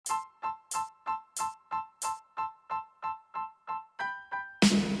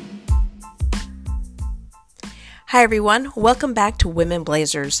Hi everyone, welcome back to Women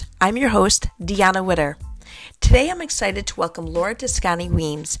Blazers. I'm your host, Deanna Witter. Today I'm excited to welcome Lara Toscani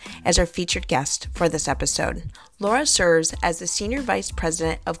Weems as our featured guest for this episode. Lara serves as the Senior Vice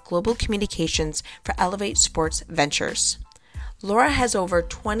President of Global Communications for Elevate Sports Ventures. Lara has over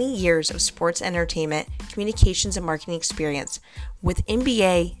 20 years of sports entertainment, communications, and marketing experience with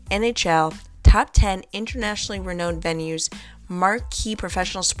NBA, NHL, top 10 internationally renowned venues, marquee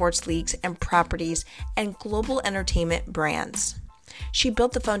professional sports leagues and properties, and global entertainment brands. She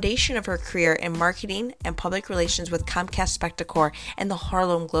built the foundation of her career in marketing and public relations with Comcast-Spectacor and the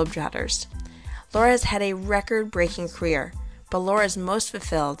Harlem Globetrotters. Lara has had a record-breaking career, but Lara is most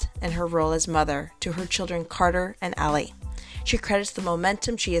fulfilled in her role as mother to her children Carter and Ellie. She credits the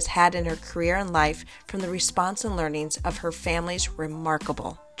momentum she has had in her career and life from the response and learnings of her family's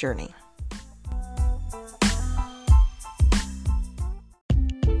remarkable journey.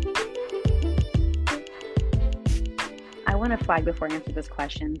 I want to flag before I answer this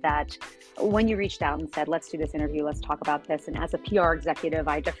question that when you reached out and said, let's do this interview, let's talk about this. And as a PR executive,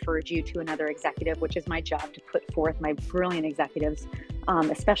 I deferred you to another executive, which is my job to put forth my brilliant executives,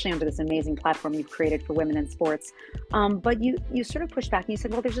 especially under this amazing platform you've created for women in sports. But you sort of pushed back and you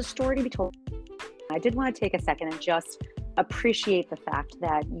said, well, there's a story to be told. I did want to take a second and just appreciate the fact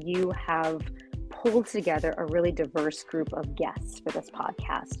that you have pulled together a really diverse group of guests for this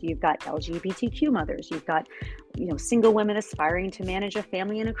podcast. You've got LGBTQ mothers, you've got single women aspiring to manage a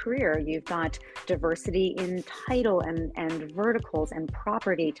family and a career, you've got diversity in title and verticals and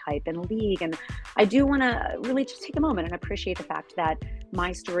property type and league. And I do want to really just take a moment and appreciate the fact that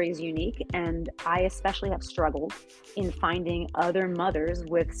my story is unique, and I especially have struggled in finding other mothers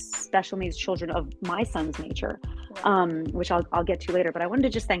with special needs children of my son's nature, which I'll get to later. But I wanted to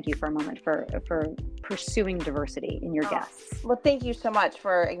just thank you for a moment for pursuing diversity in your guests. Well, thank you so much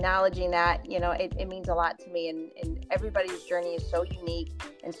for acknowledging that. It means a lot to me, and everybody's journey is so unique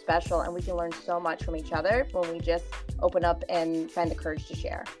and special, and we can learn so much from each other when we just open up and find the courage to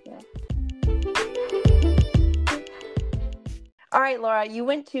share. All right, Lara, you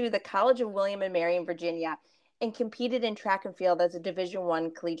went to the College of William and Mary in Virginia and competed in track and field as a Division I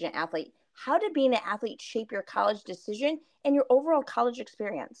collegiate athlete. How did being an athlete shape your college decision and your overall college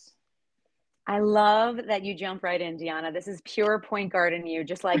experience? I love that you jump right in, Deanna. This is pure point guard in you,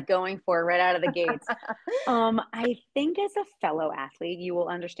 just like going for it right out of the gates. I think as a fellow athlete, you will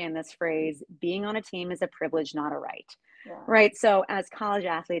understand this phrase, being on a team is a privilege, not a right. Yeah. Right. So as college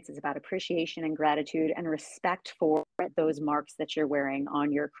athletes, it's about appreciation and gratitude and respect for those marks that you're wearing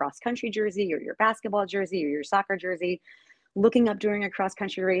on your cross country jersey or your basketball jersey or your soccer jersey. Looking up during a cross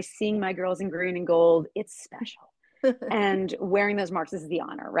country race, seeing my girls in green and gold, it's special. And wearing those marks is the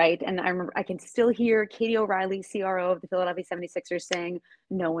honor, right? And I remember I can still hear Katie O'Reilly, CRO of the Philadelphia 76ers, saying,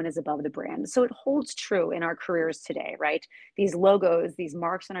 no one is above the brand. So it holds true in our careers today, right? These logos, these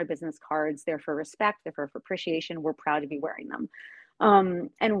marks on our business cards, they're for respect, they're for appreciation. We're proud to be wearing them.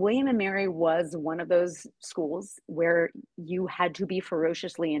 And William and Mary was one of those schools where you had to be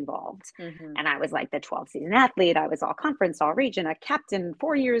ferociously involved. Mm-hmm. And I was like the 12th season athlete. I was all conference, all region, a captain,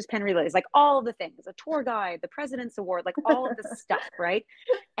 4 years, Penn Relays, like all of the things, a tour guide, the President's Award, like all of the stuff, right?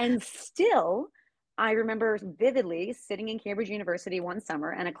 And still, I remember vividly sitting in Cambridge University one summer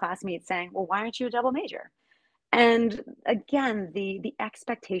and a classmate saying, well, why aren't you a double major? And again, the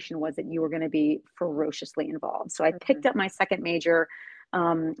expectation was that you were going to be ferociously involved. So I picked up my second major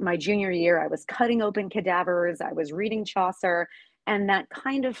my junior year. I was cutting open cadavers. I was reading Chaucer. And that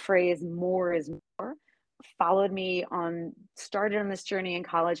kind of phrase, more is more, followed me started on this journey in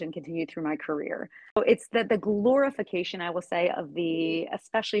college and continued through my career. So it's the glorification, I will say, of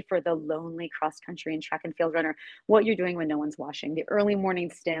especially for the lonely cross country and track and field runner, what you're doing when no one's watching, the early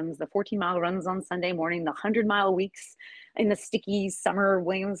morning stims, the 14-mile runs on Sunday morning, the 100-mile weeks in the sticky summer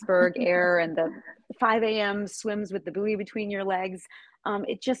Williamsburg air, and the 5 a.m. swims with the buoy between your legs.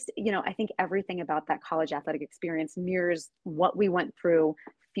 It just, I think everything about that college athletic experience mirrors what we went through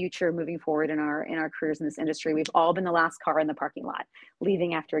future moving forward in our careers in this industry. We've all been the last car in the parking lot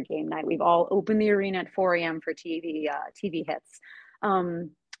leaving after a game night. We've all opened the arena at 4 a.m. for TV hits.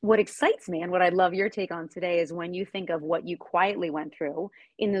 What excites me and what I'd love your take on today is when you think of what you quietly went through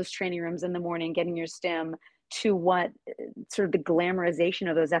in those training rooms in the morning, getting your stim, to what sort of the glamorization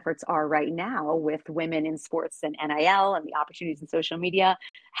of those efforts are right now with women in sports and NIL and the opportunities in social media.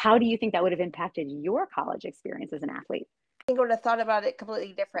 How do you think that would have impacted your college experience as an athlete? I think I would have thought about it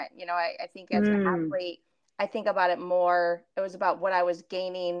completely different. I think as an athlete, I think about it more, it was about what I was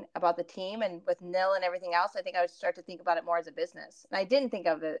gaining about the team, and with NIL and everything else, I think I would start to think about it more as a business. And I didn't think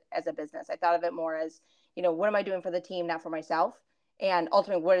of it as a business. I thought of it more as, what am I doing for the team, not for myself? and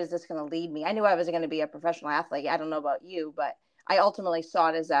ultimately, where is this going to lead me? I knew I was going to be a professional athlete. I don't know about you, but I ultimately saw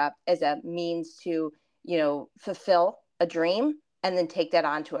it as a means to, fulfill a dream and then take that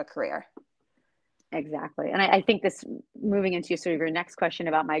on to a career. Exactly. And I think this, moving into sort of your next question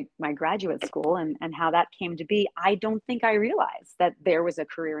about my graduate school and how that came to be, I don't think I realized that there was a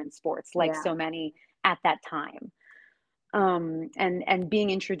career in sports like so many at that time. And being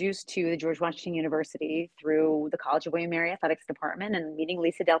introduced to the George Washington University through the College of William and Mary Athletics Department and meeting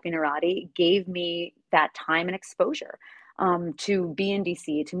Lisa Del Pinerati gave me that time and exposure to be in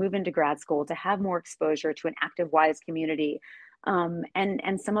DC, to move into grad school, to have more exposure to an active, wise community.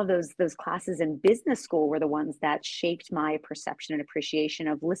 And some of those classes in business school were the ones that shaped my perception and appreciation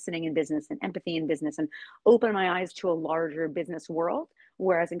of listening in business and empathy in business and opened my eyes to a larger business world.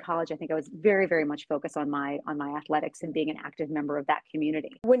 Whereas in college, I think I was very, very much focused on my athletics and being an active member of that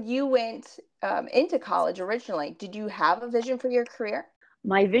community. When you went into college originally, did you have a vision for your career?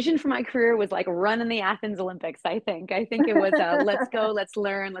 My vision for my career was like running the Athens Olympics. I think it was let's go, let's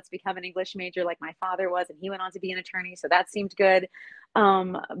learn, let's become an English major like my father was, and he went on to be an attorney, so that seemed good.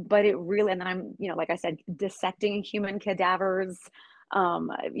 But it really, and then I'm, like I said, dissecting human cadavers,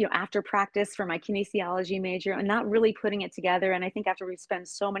 after practice for my kinesiology major and not really putting it together. And I think after we spend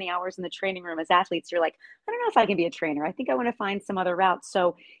so many hours in the training room as athletes, you're like, I don't know if I can be a trainer. I think I want to find some other route.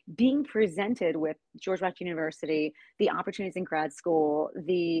 So being presented with George Washington University, the opportunities in grad school,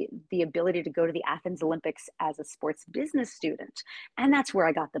 the ability to go to the Athens Olympics as a sports business student. And that's where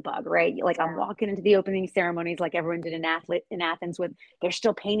I got the bug, right? Like I'm walking into the opening ceremonies like everyone did in Athens with, they're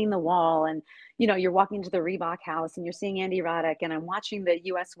still painting the wall. And, you're walking into the Reebok house and you're seeing Andy Roddick, and I'm watching the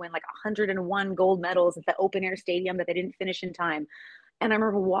U.S. win like 101 gold medals at the open air stadium that they didn't finish in time. And I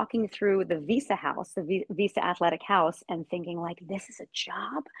remember walking through the Visa house, the Visa Athletic House, and thinking like, this is a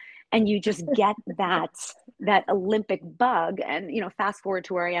job. And you just get that Olympic bug. And, fast forward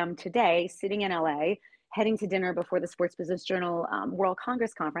to where I am today, sitting in LA, heading to dinner before the Sports Business Journal World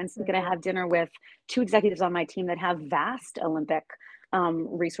Congress Conference. I'm going to have dinner with two executives on my team that have vast Olympic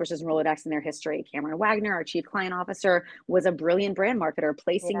resources and Rolodex in their history. Cameron Wagner, our chief client officer, was a brilliant brand marketer,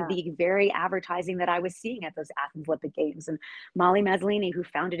 placing the very advertising that I was seeing at those Athens Olympic Games. And Molly Maslini, who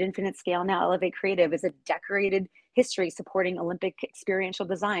founded Infinite Scale, now Elevate Creative, is a decorated history supporting Olympic experiential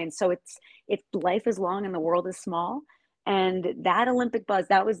design. So it's life is long and the world is small. And that Olympic buzz,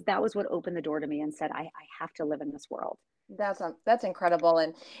 that was what opened the door to me and said, I have to live in this world. That's incredible.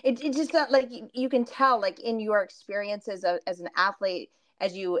 And it's just not like you can tell, like in your experiences as an athlete,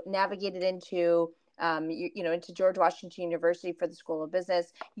 as you navigated into, into George Washington University for the School of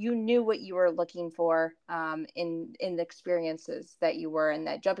Business, you knew what you were looking for in the experiences that you were, and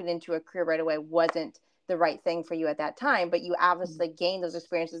that jumping into a career right away wasn't the right thing for you at that time, but you obviously gained those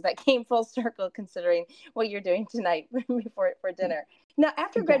experiences that came full circle, considering what you're doing tonight for dinner. Now,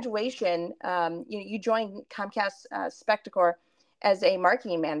 after graduation, you joined Comcast-Spectacor as a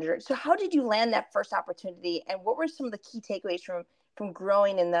marketing manager. So how did you land that first opportunity, and what were some of the key takeaways from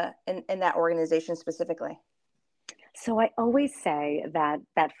growing in that organization specifically? So I always say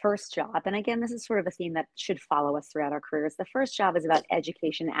that first job, and again, this is sort of a theme that should follow us throughout our careers. The first job is about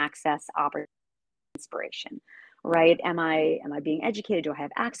education, access, opportunity, inspiration, right? Am I being educated? Do I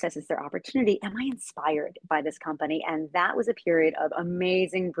have access? Is there opportunity? Am I inspired by this company? And that was a period of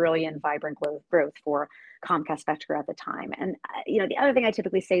amazing, brilliant, vibrant growth for Comcast-Spectacor at the time. And the other thing I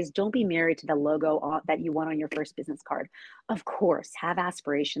typically say is don't be married to the logo that you want on your first business card. Of course, have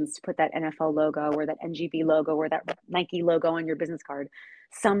aspirations to put that NFL logo or that NGB logo or that Nike logo on your business card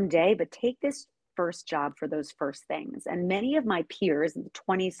someday, but take this first job for those first things. And many of my peers,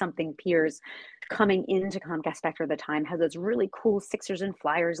 20-something peers coming into Comcast-Spectacor at the time, had those really cool Sixers and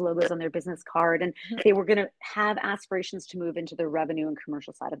Flyers logos on their business card. And they were going to have aspirations to move into the revenue and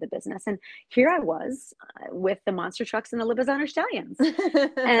commercial side of the business. And here I was with the monster trucks and the Libizon Stallions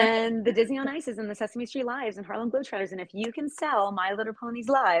and the Disney on Ices and the Sesame Street Lives and Harlem Globetrotters. And if you can sell My Little Ponies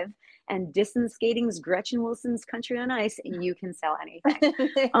Live and Distance Skating's Gretchen Wilson's Country on Ice, you can sell anything.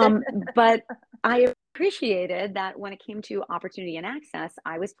 But I appreciated that when it came to opportunity and access,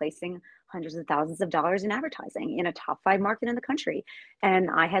 I was placing hundreds of thousands of dollars in advertising in a top 5 market in the country. And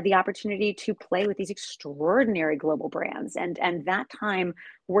I had the opportunity to play with these extraordinary global brands. And that time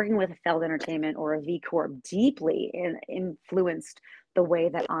working with a Feld Entertainment or a V Corp deeply influenced the way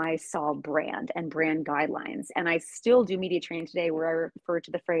that I saw brand and brand guidelines. And I still do media training today where I refer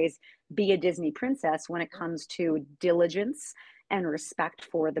to the phrase, be a Disney princess, when it comes to diligence and respect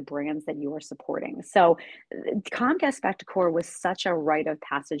for the brands that you are supporting. So Comcast-Spectacor was such a rite of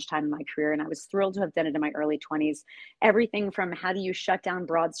passage time in my career, and I was thrilled to have done it in my early 20s. Everything from how do you shut down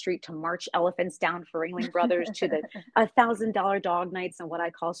Broad Street to march elephants down for Ringling Brothers to the $1,000 dog nights and what I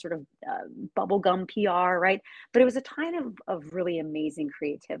call sort of bubblegum PR, right? But it was a time of really amazing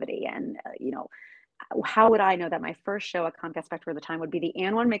creativity. And, how would I know that my first show at Comcast-Spectacor at the time would be the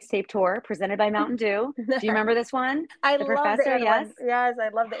And One Mixtape Tour presented by Mountain Dew? Do you remember this one? I The love Professor, the yes? Yes, I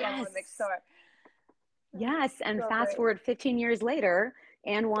love the Yes. And One Mix Tour. Yes, and So fast great. forward 15 years later,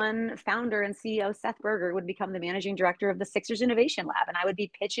 and one founder and CEO, Seth Berger, would become the managing director of the Sixers Innovation Lab. And I would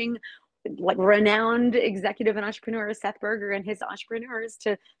be pitching like renowned executive and entrepreneur Seth Berger and his entrepreneurs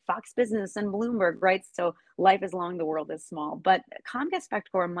to Fox Business and Bloomberg, right? So life is long, the world is small. But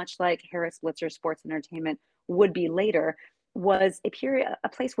Comcast-Spectacor, much like Harris Blitzer Sports Entertainment would be later, was a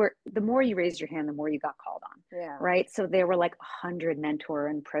place where the more you raised your hand, the more you got called on, Yeah. right? So there were like 100 mentor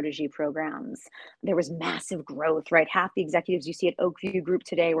and protege programs. There was massive growth, right? Half the executives you see at Oakview Group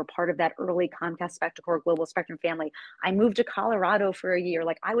today were part of that early Comcast-Spectacor Global Spectrum family. I moved to Colorado for a year.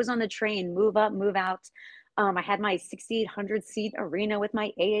 Like I was on the train, move up, move out. I had my 6,800 seat arena with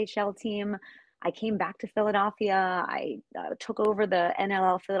my AHL team. I came back to Philadelphia. I took over the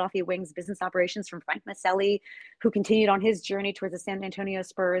NLL Philadelphia Wings business operations from Frank Maselli, who continued on his journey towards the San Antonio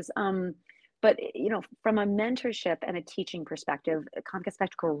Spurs. But from a mentorship and a teaching perspective,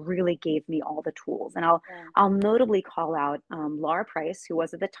 Comcast-Spectacor really gave me all the tools. And I'll notably call out Lara Price, who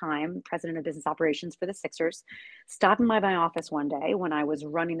was at the time president of business operations for the Sixers, stopping by my office one day when I was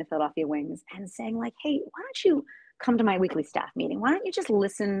running the Philadelphia Wings and saying like, "Hey, why don't you come to my weekly staff meeting? Why don't you just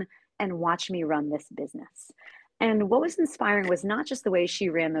listen and watch me run this business?" And what was inspiring was not just the way she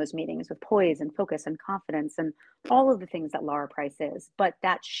ran those meetings with poise and focus and confidence and all of the things that Lara Price is, but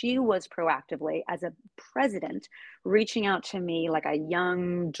that she was proactively, as a president, reaching out to me like a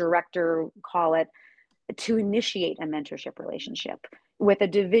young director, call it, to initiate a mentorship relationship with a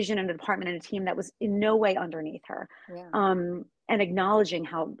division and a department and a team that was in no way underneath her. Yeah. And acknowledging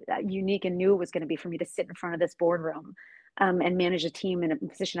how unique and new it was going to be for me to sit in front of this boardroom and manage a team in a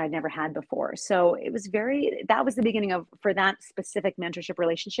position I'd never had before. So that was the beginning for that specific mentorship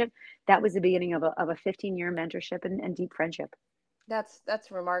relationship. That was the beginning of a 15-year mentorship and deep friendship. That's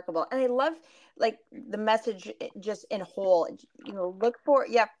remarkable. And I love like the message just in whole, look for,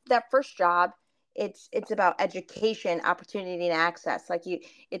 that first job. It's about education, opportunity, and access.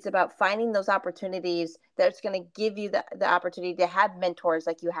 It's about finding those opportunities that's going to give you the opportunity to have mentors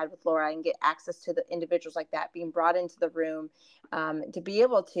like you had with Laura and get access to the individuals like that, being brought into the room, to be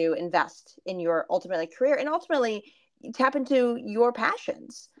able to invest in your ultimately career and ultimately tap into your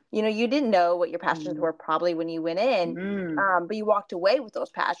passions. You didn't know what your passions were probably when you went in, but you walked away with those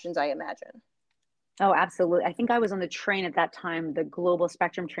passions, I imagine. Oh, absolutely. I think I was on the train at that time. The Global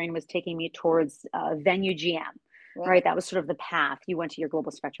Spectrum train was taking me towards Venue GM, right? That was sort of the path. You went to your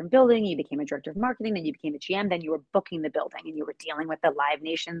Global Spectrum building, you became a director of marketing, then you became a GM, then you were booking the building and you were dealing with the Live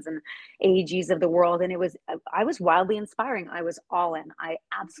Nations and AEGs of the world. And I was wildly inspiring. I was all in. I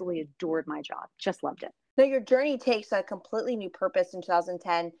absolutely adored my job. Just loved it. So your journey takes a completely new purpose in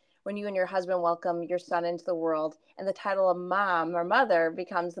 2010 when you and your husband welcome your son into the world, and the title of mom or mother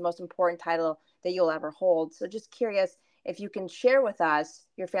becomes the most important title that you'll ever hold. So just curious if you can share with us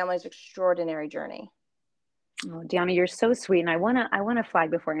your family's extraordinary journey. Oh, Deanna, you're so sweet. And I wanna flag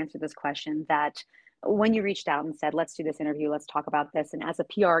before I answer this question that when you reached out and said, let's do this interview, let's talk about this. And as a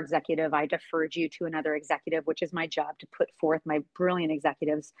PR executive, I deferred you to another executive, which is my job to put forth my brilliant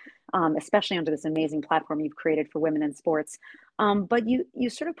executives, especially onto this amazing platform you've created for women in sports. But you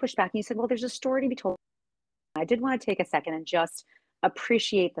sort of pushed back and you said, well, there's a story to be told. I did want to take a second and just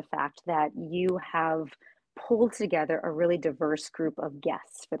appreciate the fact that you have pulled together a really diverse group of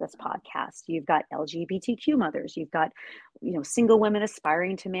guests for this podcast. You've got LGBTQ mothers, you've got, single women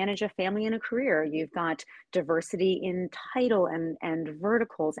aspiring to manage a family and a career. You've got diversity in title and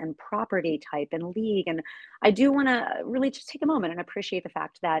verticals and property type and league. And I do want to really just take a moment and appreciate the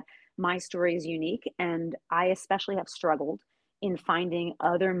fact that my story is unique. And I especially have struggled in finding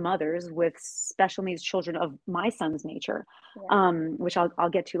other mothers with special needs children of my son's nature, which I'll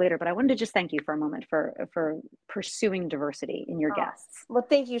get to later. But I wanted to just thank you for a moment for pursuing diversity in your guests. Well,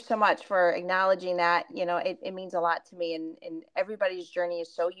 thank you so much for acknowledging that. It means a lot to me, and everybody's journey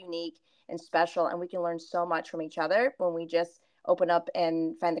is so unique and special, and we can learn so much from each other when we just open up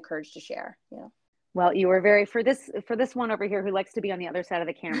and find the courage to share. Well, you were very for this one over here who likes to be on the other side of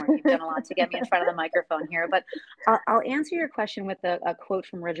the camera. You've done a lot to get me in front of the microphone here, but I'll answer your question with a quote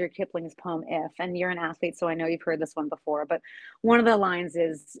from Rudyard Kipling's poem "If." And you're an athlete, so I know you've heard this one before. But one of the lines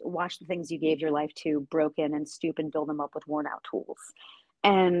is, "Watch the things you gave your life to broken, and stoop and build them up with worn out tools."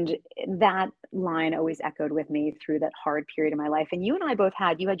 And that line always echoed with me through that hard period of my life. And you and I both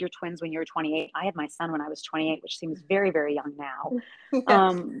you had your twins when you were 28. I had my son when I was 28, which seems very, very young now.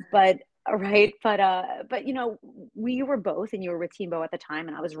 Yes. But right. But we were both, and you were with Teambo at the time,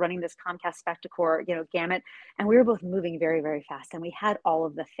 and I was running this Comcast-Spectacor, gamut, and we were both moving very, very fast. And we had all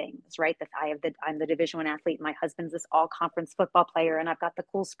of the things, right? That I'm the Division I athlete. My husband's this all conference football player, and I've got the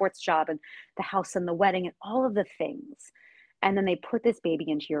cool sports job and the house and the wedding and all of the things. And then they put this baby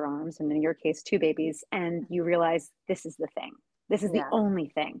into your arms, and in your case, two babies, and you realize this is the thing. This is the only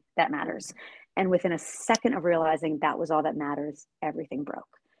thing that matters. And within a second of realizing that was all that matters, everything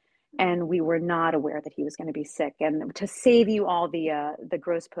broke. And we were not aware that he was going to be sick. And to save you all the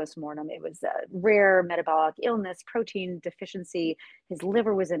gross postmortem, it was a rare metabolic illness, protein deficiency. His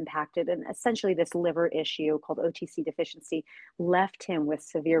liver was impacted, and essentially this liver issue called OTC deficiency left him with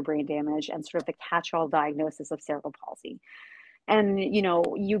severe brain damage and sort of the catch-all diagnosis of cerebral palsy. And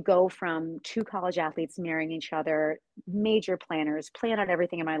you go from two college athletes marrying each other, major planners, plan out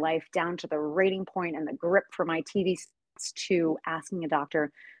everything in my life, down to the rating point and the grip for my TV sets, to asking a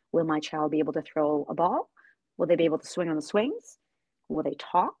doctor, will my child be able to throw a ball? Will they be able to swing on the swings? Will they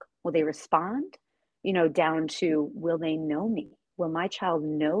talk? Will they respond? Down to, will they know me? Will my child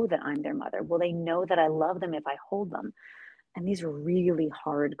know that I'm their mother? Will they know that I love them if I hold them? And these are really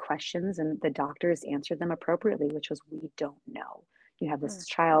hard questions, and the doctors answered them appropriately, which was, we don't know. You have this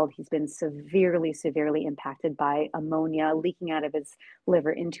child, he's been severely, severely impacted by ammonia leaking out of his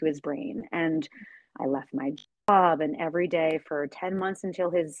liver into his brain. And I left my job, and every day for 10 months until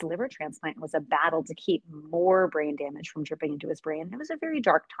his liver transplant was a battle to keep more brain damage from dripping into his brain. It was a very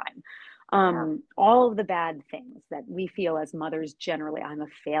dark time. All of the bad things that we feel as mothers generally, I'm a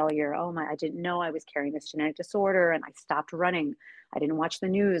failure. Oh my, I didn't know I was carrying this genetic disorder, and I stopped running. I didn't watch the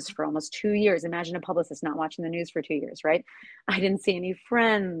news for almost 2 years. Imagine a publicist not watching the news for 2 years, right? I didn't see any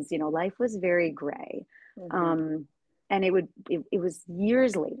friends. Life was very gray. And it was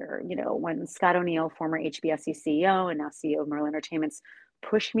years later, when Scott O'Neill, former HBSC CEO and now CEO of Merlin Entertainments,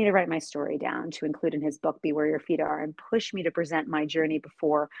 pushed me to write my story down to include in his book, Be Where Your Feet Are, and pushed me to present my journey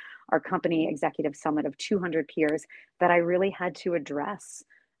before our company executive summit of 200 peers, that I really had to address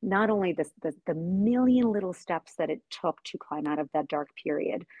not only the million little steps that it took to climb out of that dark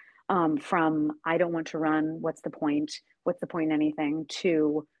period, from I don't want to run, what's the point in anything,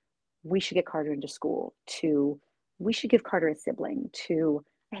 to we should get Carter into school, to we should give Carter a sibling, to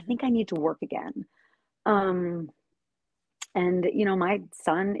I think I need to work again. And my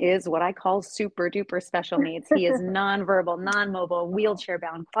son is what I call super duper special needs. He is nonverbal, non-mobile, wheelchair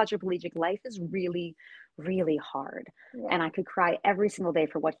bound, quadriplegic. Life is really, really hard. And I could cry every single day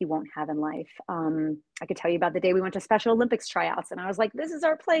for what he won't have in life. I could tell you about the day we went to Special Olympics tryouts, and I was like, this is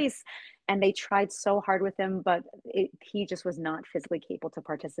our place. And they tried so hard with him, but he just was not physically capable to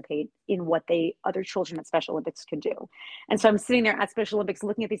participate in what other children at Special Olympics could do. And so I'm sitting there at Special Olympics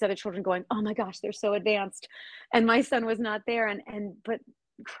looking at these other children going, oh my gosh, they're so advanced. And my son was not there, but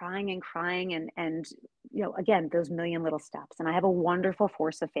crying and again, those million little steps. And I have a wonderful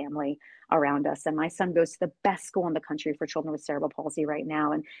force of family around us, and my son goes to the best school in the country for children with cerebral palsy right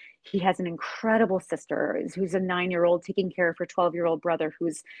now, and he has an incredible sister who's a 9-year-old taking care of her 12-year-old brother,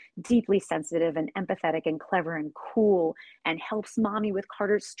 who's deeply sensitive and empathetic and clever and cool, and helps mommy with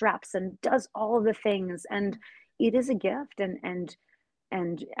Carter's straps and does all of the things. And it is a gift.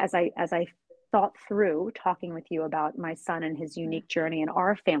 And as I thought through talking with you about my son and his unique journey and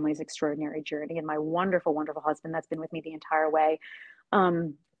our family's extraordinary journey, and my wonderful, wonderful husband that's been with me the entire way,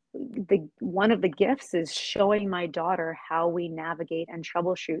 one of the gifts is showing my daughter how we navigate and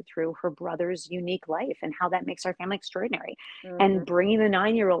troubleshoot through her brother's unique life and how that makes our family extraordinary. And bringing the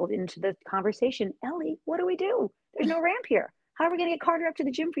 9-year-old into the conversation, Ellie, what do we do? There's no ramp here. How are we going to get Carter up to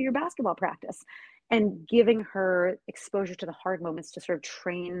the gym for your basketball practice? And giving her exposure to the hard moments to sort of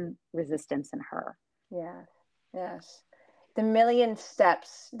train resistance in her. Yes. The million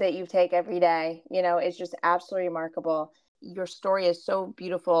steps that you take every day, is just absolutely remarkable. Your story is so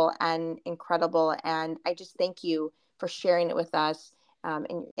beautiful and incredible. And I just thank you for sharing it with us.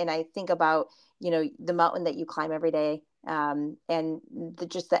 And I think about, the mountain that you climb every day, and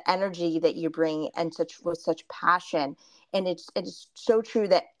just the energy that you bring, and with such passion. And it's so true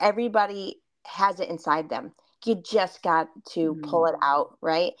that everybody has it inside them. you just got to pull it out,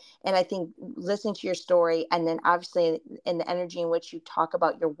 right? And I think listening to your story, and then obviously in the energy in which you talk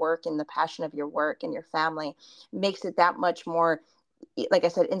about your work and the passion of your work and your family, makes it that much more, like I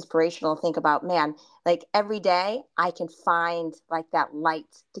said, inspirational. Think about, man, like every day I can find like that light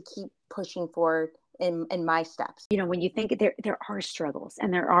to keep pushing forward in my steps. You know, when you think there are struggles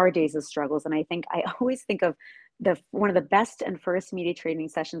and there are days of struggles. And I think I always think of one of the best and first media training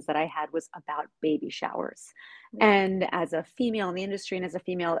sessions that I had was about baby showers. And as a female in the industry and as a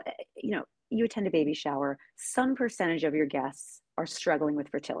female, you know, you attend a baby shower, some percentage of your guests are struggling with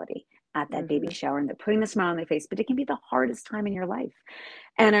fertility at that baby shower, and they're putting the smile on their face, but it can be the hardest time in your life.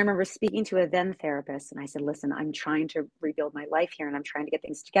 And I remember speaking to a then therapist, and I said, listen, I'm trying to rebuild my life here, and I'm trying to get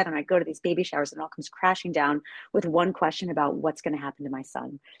things together. And I go to these baby showers, and it all comes crashing down with one question about what's going to happen to my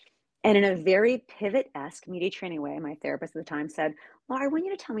son. And in a very pivot-esque media training way, my therapist at the time said, Laura, I want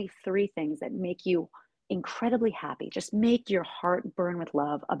you to tell me 3 things that make you incredibly happy. Just make your heart burn with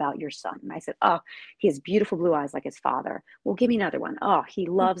love about your son. And I said, oh, he has beautiful blue eyes like his father. Well, give me another one. Oh, he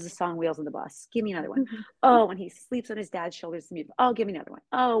loves the song Wheels on the Bus. Give me another one. Oh, when he sleeps on his dad's shoulders, it's beautiful. Oh, give me another one.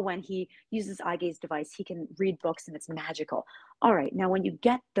 Oh, when he uses eye gaze device, he can read books and it's magical. All right. Now, when you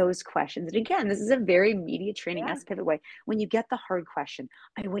get those questions, and again, this is a very media training-esque pivot way. When you get the hard question,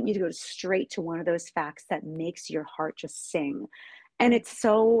 I want you to go straight to one of those facts that makes your heart just sing. And it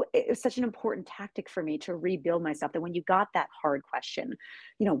was such an important tactic for me to rebuild myself, that when you got that hard question,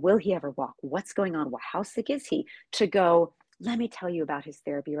 you know, will he ever walk? What's going on? How sick is he? To go, let me tell you about his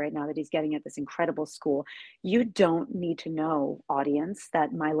therapy right now that he's getting at this incredible school. You don't need to know, audience,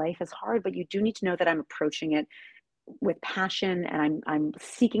 that my life is hard, but you do need to know that I'm approaching it with passion, and I'm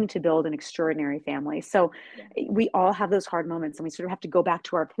seeking to build an extraordinary family. So we all have those hard moments, and we sort of have to go back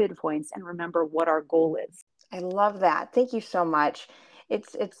to our pivot points and remember what our goal is. I love that. Thank you so much.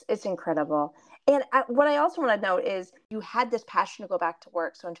 It's incredible. And what I also want to note is you had this passion to go back to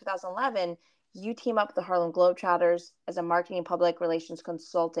work. So in 2011, you team up with the Harlem Globetrotters as a marketing and public relations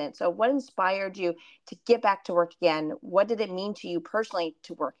consultant. So what inspired you to get back to work again? What did it mean to you personally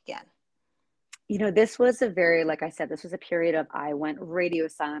to work again? You know, this was a very, like I said, this was a period of, I went radio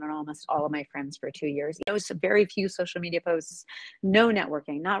silent on almost all of my friends for 2 years. It was very few social media posts, no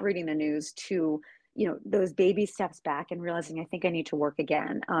networking, not reading the news, to, you know, those baby steps back and realizing I think I need to work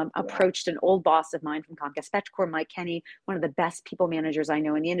again. Approached an old boss of mine from Comcast-Spectacor, Mike Kenny, one of the best people managers I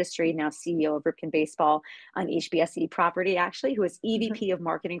know in the industry, now CEO of Ripken Baseball on HBSE property, actually, who was EVP of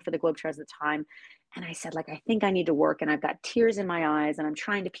marketing for the Globetrotters at the time. And I said, like, I think I need to work, and I've got tears in my eyes, and I'm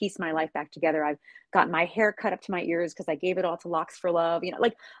trying to piece my life back together. I've got my hair cut up to my ears because I gave it all to Locks for Love, you know,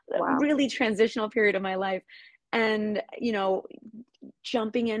 like a really transitional period of my life. And, you know,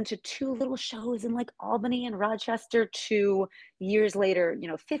 jumping into 2 little shows in like Albany and Rochester, 2 years later, you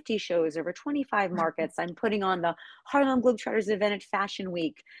know, 50 shows over 25 markets. I'm putting on the Harlem Globetrotters event at Fashion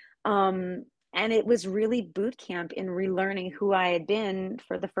Week. And it was really boot camp in relearning who I had been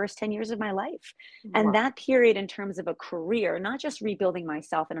for the first 10 years of my life. And that period, in terms of a career, not just rebuilding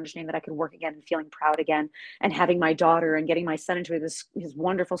myself and understanding that I could work again and feeling proud again, and having my daughter and getting my son into his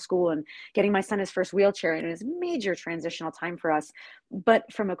wonderful school and getting my son his first wheelchair. And it was a major transitional time for us. But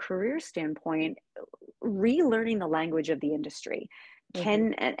from a career standpoint, relearning the language of the industry,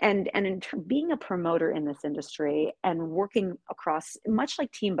 being a promoter in this industry and working across, much like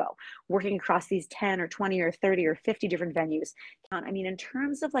Teambo, working across these 10 or 20 or 30 or 50 different venues. I mean, in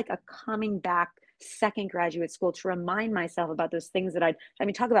terms of like a coming back second graduate school, to remind myself about those things that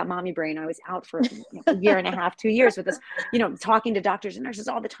talk about mommy brain. I was out for a year and a half, 2 years with this, you know, talking to doctors and nurses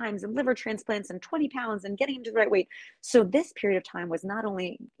all the times, and liver transplants and 20 pounds and getting into the right weight. So this period of time was not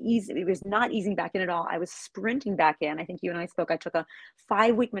only easy, it was not easing back in at all. I was sprinting back in. I think you and I spoke. I took a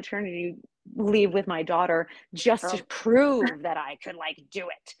 5-week maternity leave with my daughter just to prove that I could like do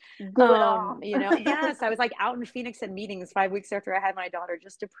it. Do it all. You know, yes, I was like out in Phoenix at meetings 5 weeks after I had my daughter,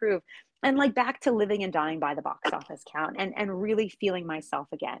 just to prove, and like back to living and dying by the box office count, and really feeling myself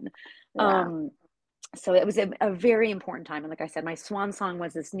again. So it was a very important time. And like I said, my swan song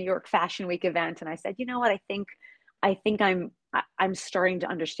was this New York Fashion Week event. And I said, you know what, I think I'm starting to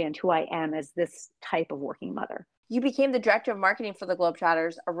understand who I am as this type of working mother. You became the director of marketing for the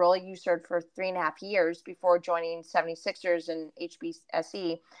Globetrotters, a role you served for 3.5 years before joining 76ers and HBSE,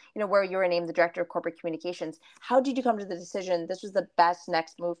 you know, where you were named the director of corporate communications. How did you come to the decision this was the best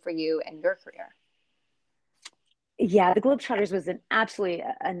next move for you and your career? Yeah, the Globetrotters was absolutely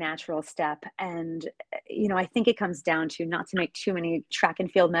a natural step. And, you know, I think it comes down to, not to make too many track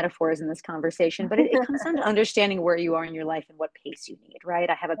and field metaphors in this conversation, but it comes down to understanding where you are in your life and what pace you need, right?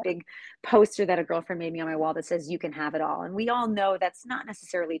 I have a big poster that a girlfriend made me on my wall that says, you can have it all. And we all know that's not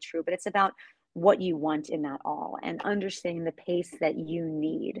necessarily true, but it's about what you want in that all and understanding the pace that you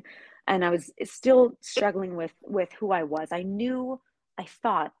need. And I was still struggling with who I was. I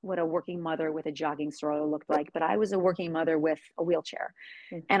thought what a working mother with a jogging stroller looked like, but I was a working mother with a wheelchair.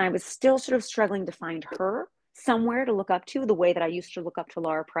 And I was still sort of struggling to find her somewhere to look up to, the way that I used to look up to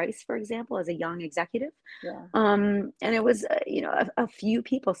Laura Price, for example, as a young executive. Yeah. And it was, a few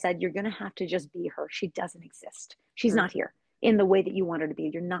people said, you're going to have to just be her. She doesn't exist. She's not here in the way that you want her to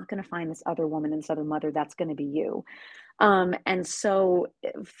be. You're not going to find this other woman and this other mother. That's going to be you. And so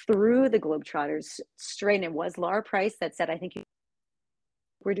through the Globetrotters, and it was Laura Price that said, I think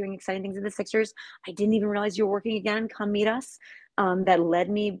we're doing exciting things in the Sixers. I didn't even realize you were working again. Come meet us. That led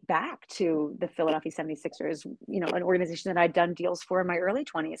me back to the Philadelphia 76ers, an organization that I'd done deals for in my early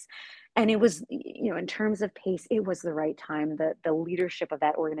 20s. And it was, in terms of pace, it was the right time. The leadership of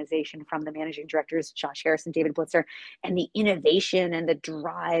that organization, from the managing directors, Josh Harris and David Blitzer, and the innovation and the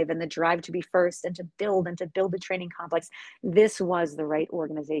drive to be first and to build the training complex. This was the right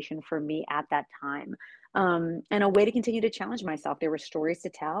organization for me at that time. And a way to continue to challenge myself. There were stories to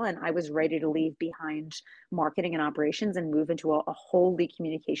tell, and I was ready to leave behind marketing and operations and move into a wholly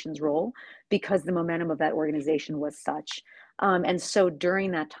communications role, because the momentum of that organization was such. And so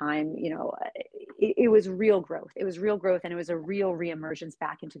during that time, it was real growth. It was real growth, and it was a real reemergence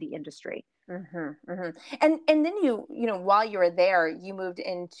back into the industry. And then while you were there, you moved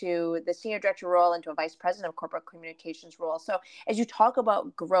into the senior director role, into a vice president of corporate communications role. So as you talk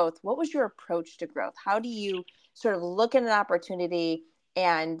about growth, what was your approach to growth? How do you sort of look at an opportunity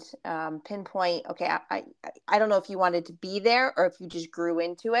and pinpoint, okay, I don't know if you wanted to be there or if you just grew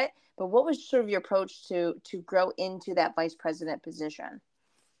into it, but what was sort of your approach to grow into that vice president position?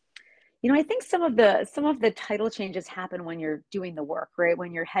 I think some of the title changes happen when you're doing the work, right?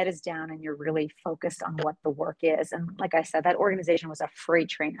 When your head is down and you're really focused on what the work is. And like I said, that organization was a freight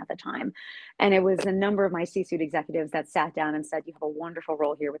train at the time. And it was a number of my C-suite executives that sat down and said, you have a wonderful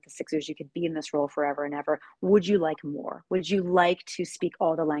role here with the Sixers. You could be in this role forever and ever. Would you like more? Would you like to speak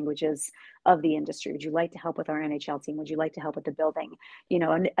all the languages of the industry? Would you like to help with our NHL team? Would you like to help with the building?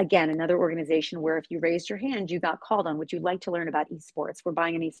 And again, another organization where if you raised your hand, you got called on. Would you like to learn about esports? We're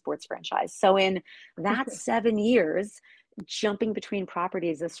buying an esports franchise. So in that 7 years, jumping between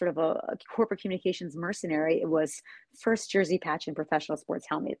properties as sort of a corporate communications mercenary, it was first jersey patch in professional sports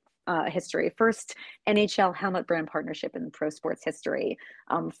helmet history, first NHL helmet brand partnership in pro sports history,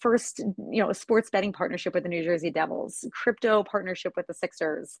 first sports betting partnership with the New Jersey Devils, crypto partnership with the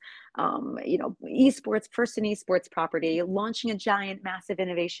Sixers, esports, first in esports property, launching a giant massive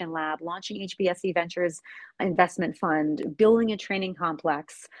innovation lab, launching HBSE Ventures investment fund, building a training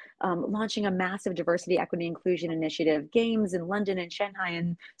complex, launching a massive diversity, equity, inclusion initiative, games in London and Shanghai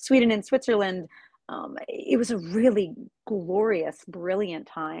and Sweden and Switzerland. It was a really glorious, brilliant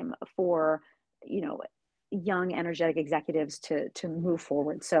time for, young, energetic executives to move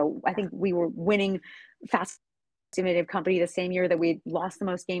forward. So I think we were winning fast innovative company the same year that we lost the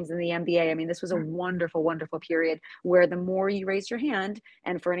most games in the NBA. I mean, this was a wonderful, wonderful period where the more you raise your hand,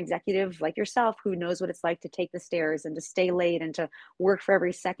 and for an executive like yourself who knows what it's like to take the stairs and to stay late and to work for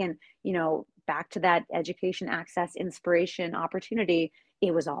every second, back to that education, access, inspiration, opportunity,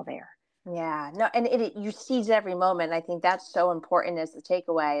 it was all there. Yeah, no, and you seize every moment. I think that's so important as the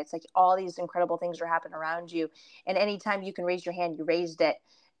takeaway. It's like all these incredible things are happening around you, and anytime you can raise your hand, you raised it.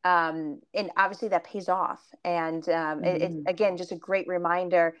 And obviously that pays off. And it's again just a great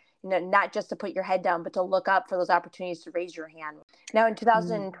reminder, not just to put your head down, but to look up for those opportunities to raise your hand. Now, in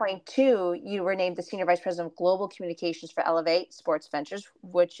 2022, you were named the Senior Vice President of Global Communications for Elevate Sports Ventures,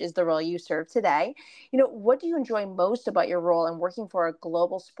 which is the role you serve today. What do you enjoy most about your role in working for a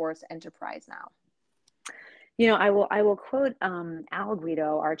global sports enterprise now? I will quote Al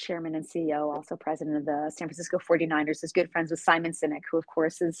Guido, our chairman and CEO, also president of the San Francisco 49ers, is good friends with Simon Sinek, who of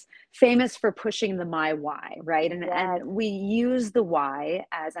course is famous for pushing the my why, right? And we use the why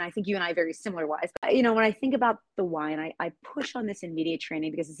as, and I think you and I have very similar whys. When I think about the why, and I push on this in media training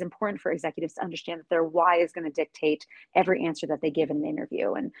because it's important for executives to understand that their why is going to dictate every answer that they give in an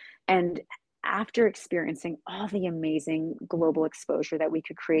interview. And after experiencing all the amazing global exposure that we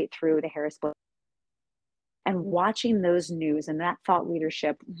could create through the Harris Book, and watching those news and that thought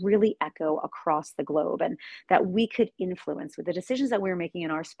leadership really echo across the globe, and that we could influence with the decisions that we were making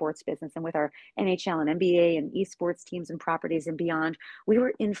in our sports business and with our NHL and NBA and esports teams and properties and beyond, we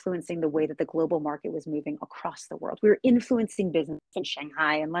were influencing the way that the global market was moving across the world. We were influencing business in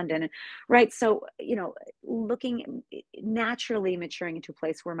Shanghai and London, right? So, looking naturally maturing into a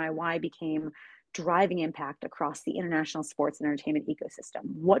place where my why became driving impact across the international sports and entertainment ecosystem?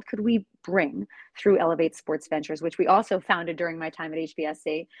 What could we bring through Elevate Sports Ventures, which we also founded during my time at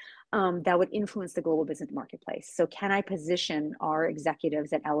HBSC, that would influence the global business marketplace? So can I position our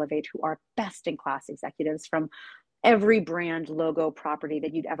executives at Elevate, who are best in class executives from every brand, logo, property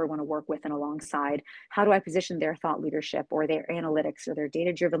that you'd ever want to work with and alongside? How do I position their thought leadership or their analytics or their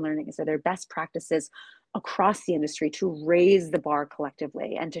data-driven learnings or their best practices across the industry to raise the bar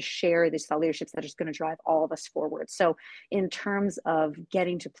collectively and to share these thought leaderships that are going to drive all of us forward? So in terms of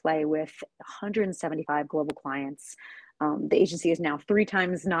getting to play with 175 global clients, the agency is now 3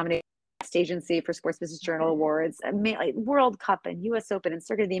 times nominated agency for Sports Business Journal Awards, World Cup and US Open and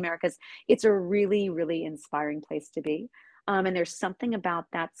Circuit of the Americas. It's a really, really inspiring place to be. And there's something about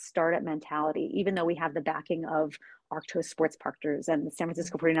that startup mentality, even though we have the backing of Arctos Sports Partners and the San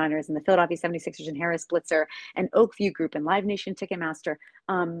Francisco 49ers and the Philadelphia 76ers and Harris Blitzer and Oakview Group and Live Nation Ticketmaster.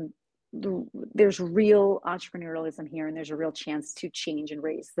 There's real entrepreneurialism here, and there's a real chance to change and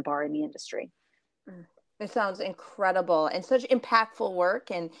raise the bar in the industry. It sounds incredible and such impactful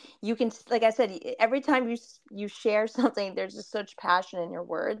work. And you can, like I said, every time you share something, there's just such passion in your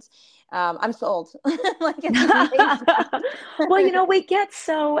words. I'm sold. Like, it's amazing. Well, we get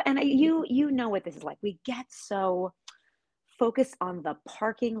so, and you know what this is like. We get so focused on the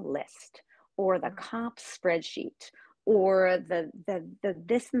parking list or the comp spreadsheet or the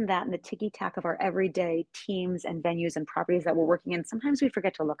this and that and the ticky-tack of our everyday teams and venues and properties that we're working in. Sometimes we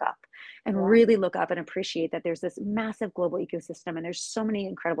forget to look up and really look up and appreciate that there's this massive global ecosystem and there's so many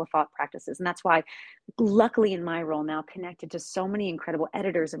incredible thought practices. And that's why, luckily in my role now, connected to so many incredible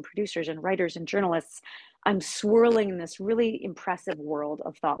editors and producers and writers and journalists, I'm swirling in this really impressive world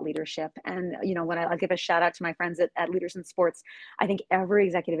of thought leadership. And, when I'll give a shout out to my friends at Leaders in Sports, I think every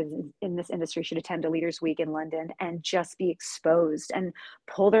executive in this industry should attend a Leaders Week in London and just be exposed and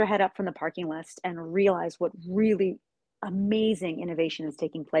pull their head up from the parking list and realize what really amazing innovation is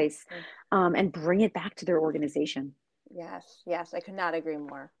taking place, and bring it back to their organization. Yes, I could not agree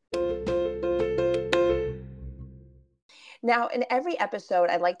more. Now, in every episode,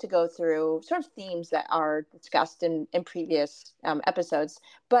 I'd like to go through sort of themes that are discussed in previous episodes.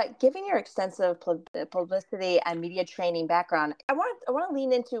 But given your extensive publicity and media training background, I want to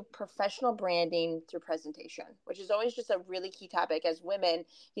lean into professional branding through presentation, which is always just a really key topic as women.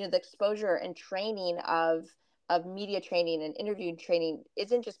 The exposure and training of media training and interview training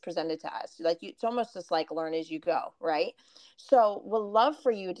isn't just presented to us. It's almost just like learn as you go, right? So we'll love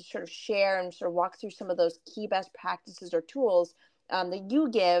for you to sort of share and sort of walk through some of those key best practices or tools that you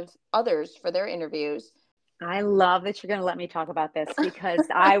give others for their interviews. I love that you're going to let me talk about this, because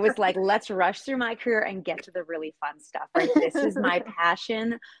I was like, let's rush through my career and get to the really fun stuff, right? This is my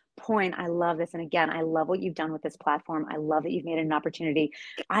passion point. I love this. And again, I love what you've done with this platform. I love that you've made it an opportunity.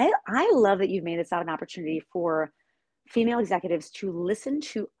 I love that you've made this an opportunity for female executives to listen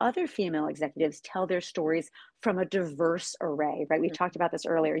to other female executives tell their stories from a diverse array, right? We've talked about this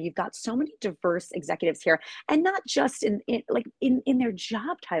earlier. You've got so many diverse executives here, and not just in their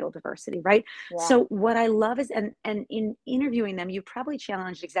job title diversity, right? Yeah. So what I love is, and in interviewing them, you probably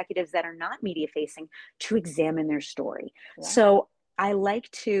challenged executives that are not media facing to examine their story. Yeah. So I'm going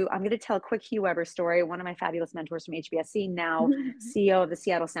to tell a quick Hugh Weber story, one of my fabulous mentors from HBSC, now CEO of the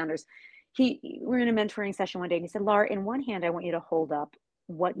Seattle Sounders. We're in a mentoring session one day, and he said, Lara, in one hand, I want you to hold up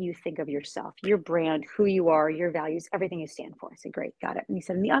what you think of yourself, your brand, who you are, your values, everything you stand for. I said, great, got it. And he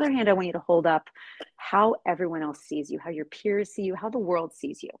said, on the other hand, I want you to hold up how everyone else sees you, how your peers see you, how the world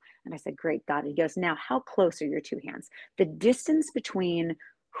sees you. And I said, great, got it. He goes, now, how close are your two hands? The distance between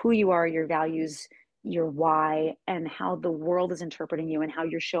who you are, your values, your why, and how the world is interpreting you and how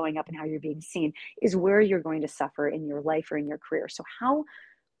you're showing up and how you're being seen is where you're going to suffer in your life or in your career. So how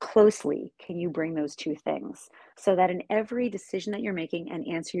closely can you bring those two things so that in every decision that you're making and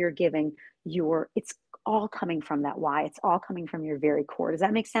answer you're giving, it's all coming from that why. It's all coming from your very core. Does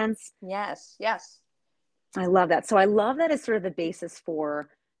that make sense? Yes. I love that. So I love that as sort of the basis for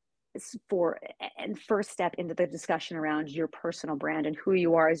and first step into the discussion around your personal brand and who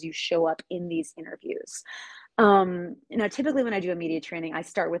you are as you show up in these interviews. Typically when I do a media training, I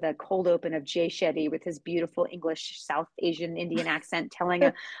start with a cold open of Jay Shetty with his beautiful English, South Asian Indian accent, telling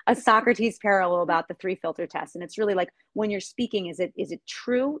a Socrates parallel about the 3 filter test. And it's really like, when you're speaking, is it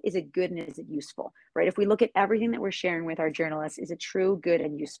true? Is it good? And is it useful? Right? If we look at everything that we're sharing with our journalists, is it true, good,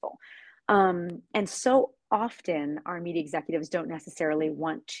 and useful? And so often our media executives don't necessarily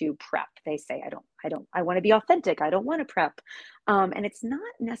want to prep. They say, I want to be authentic. I don't want to prep. And it's not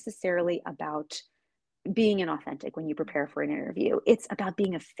necessarily about being inauthentic when you prepare for an interview. It's about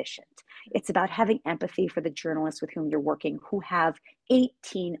being efficient. It's about having empathy for the journalists with whom you're working, who have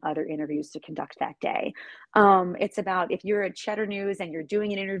 18 other interviews to conduct that day. It's about, if you're at Cheddar News and you're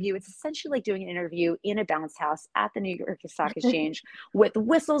doing an interview, it's essentially like doing an interview in a bounce house at the New York Stock Exchange with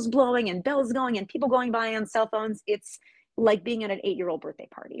whistles blowing and bells going and people going by on cell phones. It's like being at an 8-year-old birthday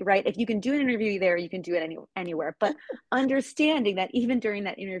party, right? If you can do an interview there, you can do it anywhere. But understanding that even during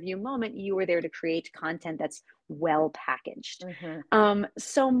that interview moment, you are there to create content that's well packaged.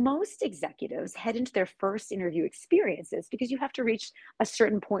 So most executives head into their first interview experiences because you have to reach a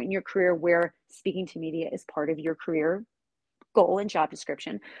certain point in your career where speaking to media is part of your career goal and job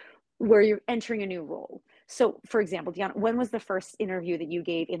description, where you're entering a new role. So for example, Deanna, when was the first interview that you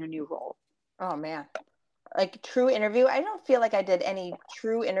gave in a new role? Oh man. Like true interview. I don't feel like I did any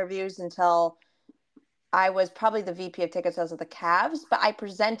true interviews until I was probably the VP of ticket sales of the Cavs, but I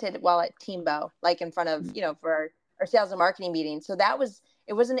presented while at Teambo, like in front of, for our sales and marketing meeting. So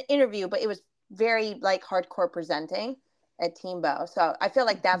it was an interview, but it was very like hardcore presenting at Teambo. So I feel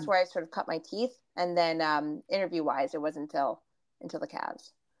like that's where I sort of cut my teeth. And then interview wise, it wasn't until the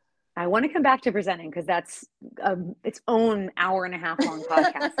Cavs. I want to come back to presenting because that's its own hour-and-a-half long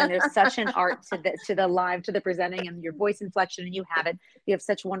podcast, and there's such an art to the presenting and your voice inflection, and you have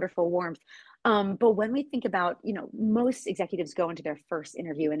such wonderful warmth. But when we think about, most executives go into their first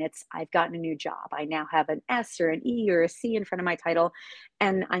interview and it's, I've gotten a new job. I now have an S or an E or a C in front of my title,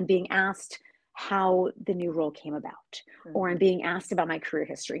 and I'm being asked how the new role came about, or I'm being asked about my career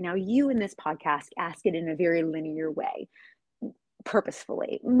history. Now, you in this podcast ask it in a very linear way,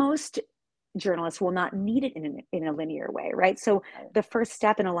 purposefully. Most journalists will not need it in a linear way, right? So the first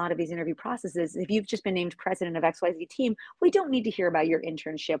step in a lot of these interview processes, if you've just been named president of XYZ team, we don't need to hear about your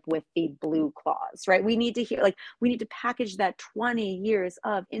internship with the blue claws, right? We need to hear, we need to package that 20 years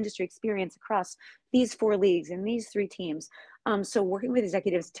of industry experience across these 4 leagues and these 3 teams. So working with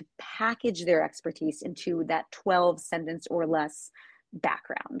executives to package their expertise into that 12 sentence or less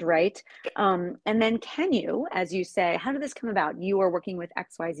background, right? And then can you, as you say, how did this come about? You are working with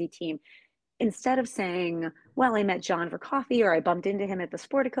XYZ team. Instead of saying, well, I met John for coffee, or I bumped into him at the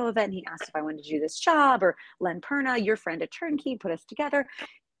Sportico event and he asked if I wanted to do this job, or Len Perna, your friend at Turnkey, put us together,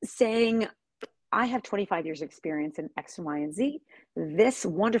 saying, I have 25 years of experience in X and Y and Z. This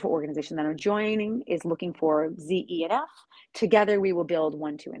wonderful organization that I'm joining is looking for Z, E, and F. Together we will build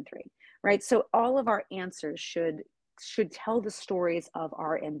 1, 2, and 3, right? So all of our answers should tell the stories of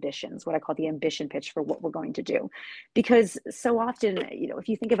our ambitions, what I call the ambition pitch for what we're going to do. Because so often, if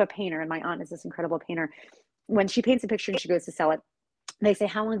you think of a painter, and my aunt is this incredible painter, when she paints a picture and she goes to sell it, they say,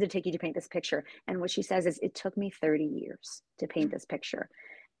 how long did it take you to paint this picture? And what she says is, it took me 30 years to paint this picture.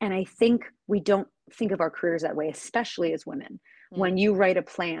 And I think we don't think of our careers that way, especially as women. When you write a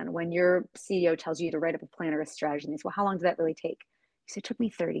plan, when your CEO tells you to write up a plan or a strategy, and they say, well, how long did that really take? So it took me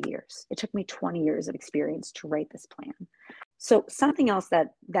 30 years. It took me 20 years of experience to write this plan. So something else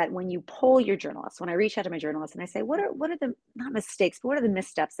that when you poll your journalists, when I reach out to my journalists and I say, what are the, not mistakes, but what are the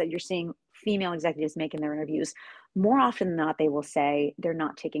missteps that you're seeing female executives make in their interviews? More often than not, they will say they're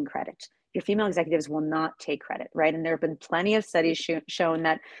not taking credit. Your female executives will not take credit, right? And there have been plenty of studies shown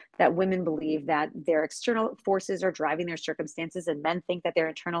that women believe that their external forces are driving their circumstances, and men think that their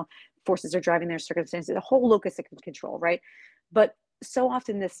internal forces are driving their circumstances, the whole locus of control, right? But so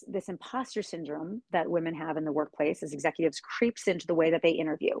often this imposter syndrome that women have in the workplace as executives creeps into the way that they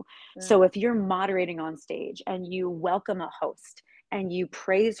interview. So if you're moderating on stage and you welcome a host and you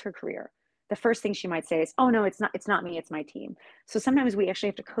praise her career, the first thing she might say is, oh no, it's not me, it's my team. So sometimes we actually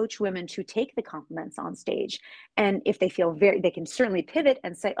have to coach women to take the compliments on stage. And if they feel they can certainly pivot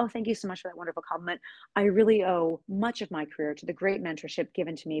and say, oh, thank you so much for that wonderful compliment. I really owe much of my career to the great mentorship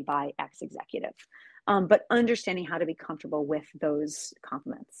given to me by X executive. But understanding how to be comfortable with those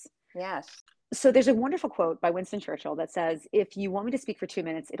compliments. Yes. So there's a wonderful quote by Winston Churchill that says, if you want me to speak for 2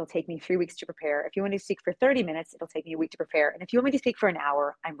 minutes, it'll take me 3 weeks to prepare. If you want me to speak for 30 minutes, it'll take me a week to prepare. And if you want me to speak for an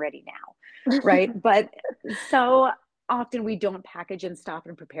hour, I'm ready now, right? But so often we don't package and stop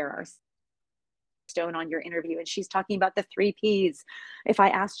and prepare our stone on your interview. And she's talking about the 3 Ps. If I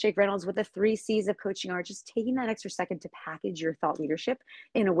asked Jake Reynolds what the 3 Cs of coaching are, just taking that extra second to package your thought leadership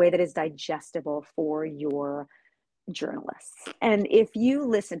in a way that is digestible for your journalists. And if you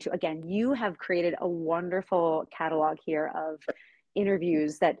listen to, again, you have created a wonderful catalog here of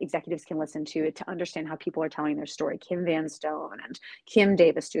interviews that executives can listen to understand how people are telling their story. Kim Van Stone and Kim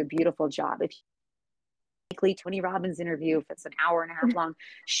Davis do a beautiful job. If Tony Robbins interview, if it's an hour and a half long,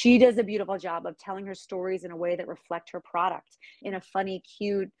 she does a beautiful job of telling her stories in a way that reflect her product in a funny,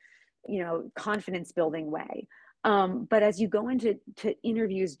 cute, confidence building way. But as you go into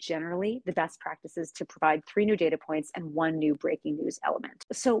interviews generally, the best practice is to provide 3 new data points and 1 new breaking news element.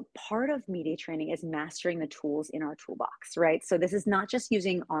 So part of media training is mastering the tools in our toolbox, right? So this is not just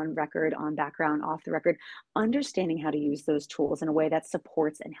using on record, on background, off the record, understanding how to use those tools in a way that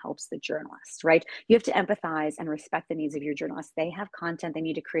supports and helps the journalist, right? You have to empathize and respect the needs of your journalists. They have content they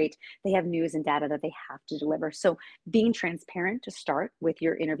need to create. They have news and data that they have to deliver. So being transparent to start with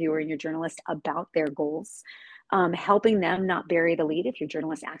your interviewer and your journalist about their goals, helping them not bury the lead. If your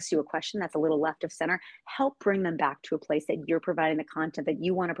journalist asks you a question that's a little left of center, help bring them back to a place that you're providing the content that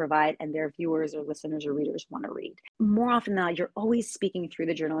you want to provide and their viewers or listeners or readers want to read. More often than not, you're always speaking through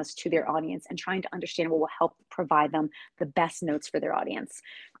the journalist to their audience and trying to understand what will help provide them the best notes for their audience.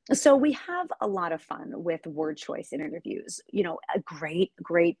 So we have a lot of fun with word choice in interviews. A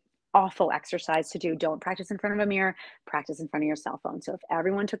great awful exercise to do. Don't practice in front of a mirror, practice in front of your cell phone. So if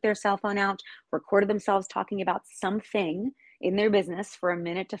everyone took their cell phone out, recorded themselves talking about something in their business for 1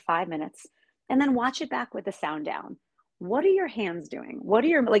 minute to 5 minutes, and then watch it back with the sound down. What are your hands doing? What are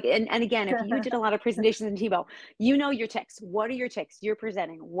your, and again, if you did a lot of presentations in TiVo, you know your tics. What are your tics you're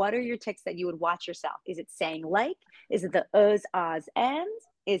presenting? What are your tics that you would watch yourself? Is it saying like? Is it the uhs, ahs, ands?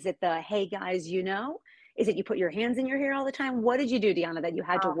 Is it the, hey guys, Is it you put your hands in your hair all the time? What did you do, Deanna, that you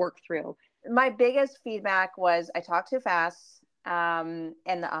had to work through? My biggest feedback was I talk too fast, and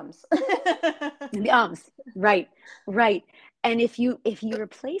the ums. The ums, right. And if you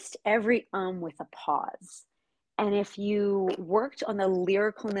replaced every with a pause, and if you worked on the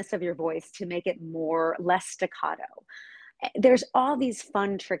lyricalness of your voice to make it less staccato, there's all these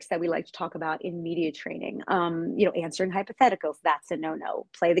fun tricks that we like to talk about in media training. Answering hypotheticals, that's a no-no.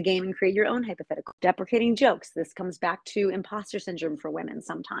 Play the game and create your own hypothetical. Deprecating jokes. This comes back to imposter syndrome for women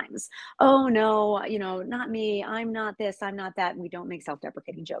sometimes. Oh no, not me. I'm not this, I'm not that. We don't make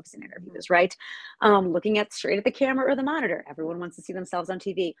self-deprecating jokes in interviews, right? Looking straight at the camera or the monitor. Everyone wants to see themselves on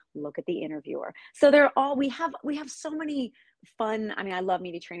TV. Look at the interviewer. So we have so many fun. I love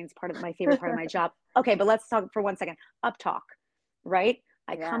media training. It's my favorite part of my job. Okay, but let's talk for 1 second. Up talk, right?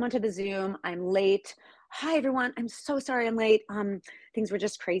 I come onto the Zoom. I'm late. Hi, everyone. I'm so sorry I'm late. Things were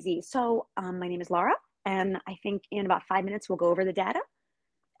just crazy. So my name is Lara, and I think in about 5 minutes, we'll go over the data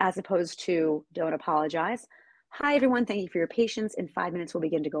as opposed to don't apologize. Hi, everyone. Thank you for your patience. In 5 minutes, we'll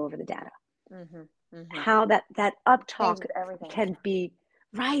begin to go over the data. How that up talk can be,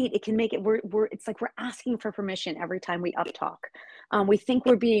 right. It can make it, it's like we're asking for permission every time we up talk. We think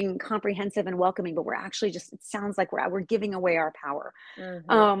we're being comprehensive and welcoming, but we're actually it sounds like we're giving away our power.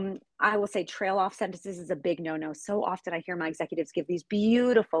 I will say trail off sentences is a big no-no. So often I hear my executives give these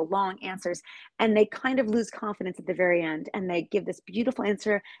beautiful long answers and they kind of lose confidence at the very end, and they give this beautiful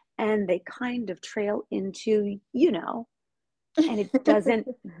answer and they kind of trail into, and it doesn't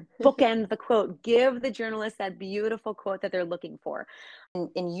bookend the quote. Give the journalist that beautiful quote that they're looking for.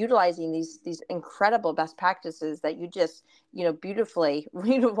 In utilizing these incredible best practices that you just beautifully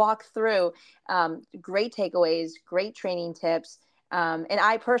walk through, great takeaways, great training tips, and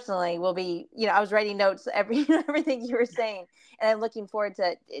I personally will be I was writing notes everything you were saying, and I'm looking forward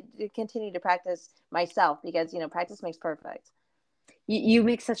to continue to practice myself because practice makes perfect. You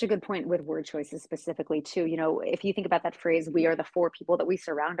make such a good point with word choices specifically too. If you think about that phrase, we are the 4 people that we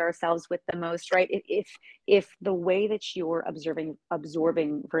surround ourselves with the most, right? If the way that you're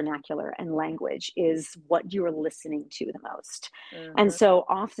absorbing vernacular and language is what you're listening to the most. And so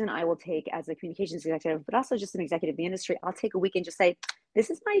often I will take, as a communications executive, but also just an executive of the industry, I'll take a week and just say, this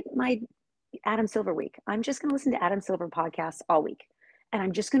is my Adam Silver week. I'm just going to listen to Adam Silver podcasts all week. And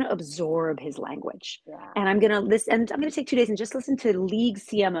I'm just going to absorb his language. And I'm going to listen, and I'm going to take 2 days and just listen to league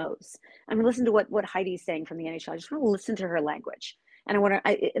CMOs. I'm going to listen to what Heidi's saying from the NHL. I just want to listen to her language. And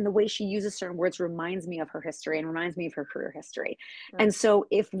and the way she uses certain words reminds me of her history and reminds me of her career history. And so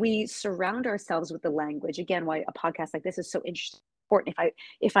if we surround ourselves with the language, again, why a podcast like this is so interesting, important.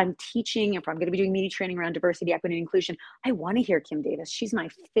 If I'm teaching, if I'm going to be doing media training around diversity, equity, and inclusion, I want to hear Kim Davis. She's my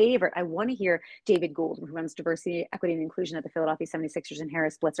favorite. I want to hear David Gould, who runs diversity, equity, and inclusion at the Philadelphia 76ers and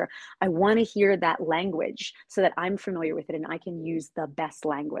Harris Blitzer. I want to hear that language so that I'm familiar with it and I can use the best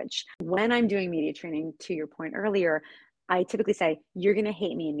language. When I'm doing media training, to your point earlier, I typically say, you're going to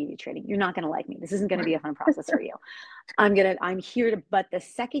hate me in media training. You're not going to like me. This isn't going to be a fun process for you. I'm here but the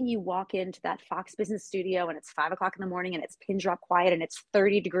second you walk into that Fox Business studio and it's 5 o'clock in the morning and it's pin drop quiet and it's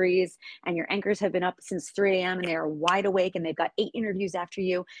 30 degrees and your anchors have been up since 3 a.m. and they are wide awake and they've got 8 interviews after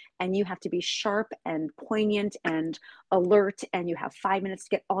you, and you have to be sharp and poignant and alert, and you have 5 minutes to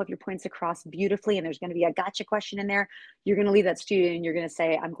get all of your points across beautifully, and there's going to be a gotcha question in there, you're going to leave that studio and you're going to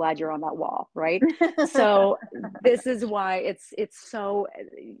say, I'm glad you're on that wall, right? So this is why why it's so,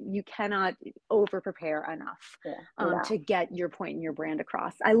 you cannot over prepare enough to get your point and your brand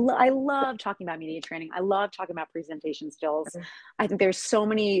across. I love talking about media training. I love talking about presentation skills. I think there's so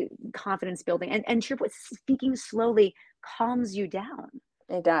many confidence building, and speaking slowly calms you down.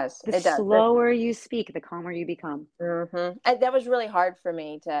 It does. The slower you speak, the calmer you become. That was really hard for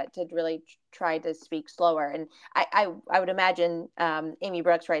me to really try to speak slower. And I would imagine Amy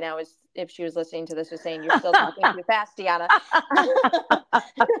Brooks right now is, if she was listening to this, was saying, you're still talking too fast, Deanna.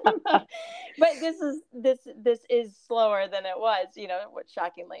 But this is slower than it was,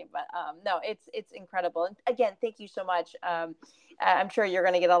 shockingly. But no, it's incredible. And again, thank you so much. I'm sure you're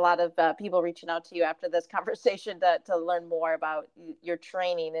going to get a lot of people reaching out to you after this conversation to learn more about your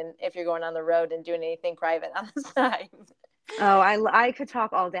training, and if you're going on the road and doing anything private on the side. Oh, I could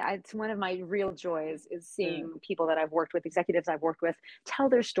talk all day. It's one of my real joys is seeing people that I've worked with, executives I've worked with, tell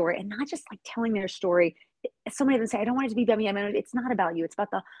their story, and not just like telling their story. So many of them say, I don't want it to be about me. I mean, it's not about you. It's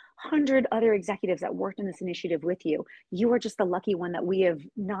about the 100 other executives that worked in this initiative with you. You are just the lucky one that we have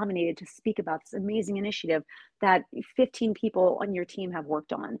nominated to speak about this amazing initiative that 15 people on your team have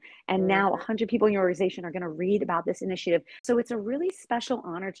worked on. And now 100 people in your organization are going to read about this initiative. So it's a really special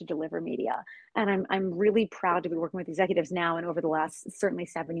honor to deliver media. And I'm really proud to be working with executives now and over the last certainly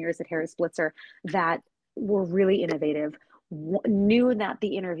 7 years at Harris Blitzer that were really innovative, knew that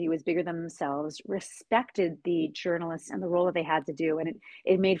the interview was bigger than themselves, respected the journalists and the role that they had to do. And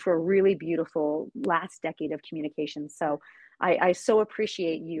it made for a really beautiful last decade of communication. So I so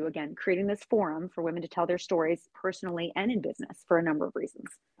appreciate you, again, creating this forum for women to tell their stories personally and in business for a number of reasons.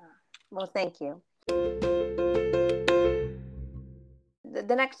 Well, thank you.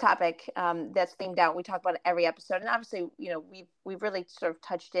 The next topic that's themed out, we talk about every episode, and obviously, we've really sort of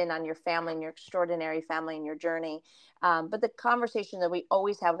touched in on your family and your extraordinary family and your journey. But the conversation that we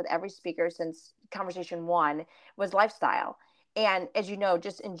always have with every speaker since conversation one was lifestyle. And as you know,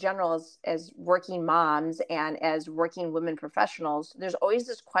 just in general, as working moms and as working women professionals, there's always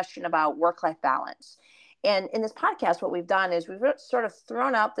this question about work-life balance. And in this podcast, what we've done is we've sort of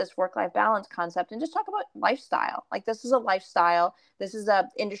thrown out this work-life balance concept and just talk about lifestyle. Like, this is a lifestyle. This is an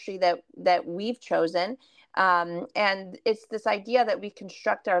industry that we've chosen. And it's this idea that we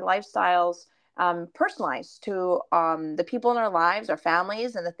construct our lifestyles personalized to the people in our lives, our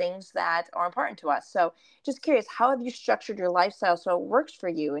families, and the things that are important to us. So just curious, how have you structured your lifestyle so it works for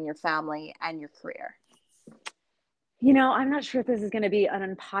you and your family and your career? I'm not sure if this is going to be an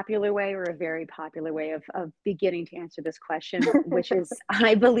unpopular way or a very popular way of beginning to answer this question, which is,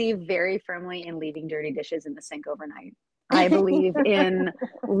 I believe very firmly in leaving dirty dishes in the sink overnight. I believe in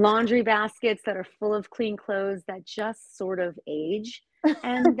laundry baskets that are full of clean clothes that just sort of age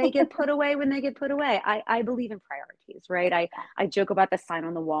and they get put away when they get put away. I believe in priorities, right? I joke about the sign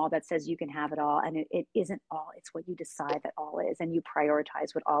on the wall that says you can have it all, and it isn't all. It's what you decide that all is, and you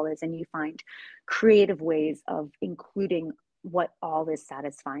prioritize what all is, and you find creative ways of including what all is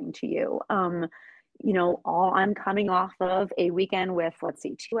satisfying to you. I'm coming off of a weekend with,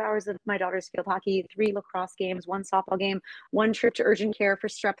 2 hours of my daughter's field hockey, 3 lacrosse games, 1 softball game, 1 trip to urgent care for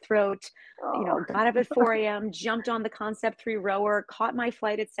strep throat, got up at 4 a.m., jumped on the Concept 3 rower, caught my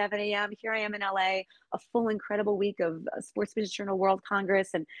flight at 7 a.m. Here I am in LA, a full incredible week of Sports Business Journal World Congress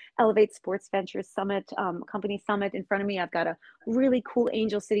and Elevate Sports Ventures Summit, Company Summit in front of me. I've got a really cool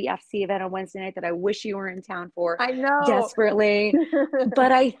Angel City FC event on Wednesday night that I wish you were in town for. I know. Desperately.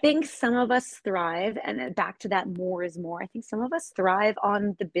 But I think some of us thrive, and back to that more is more. I think some of us thrive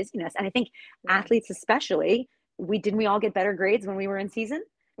on the busyness. And I think athletes especially, we all get better grades when we were in season?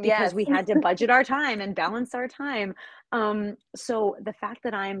 Because we had to budget our time and balance our time. So the fact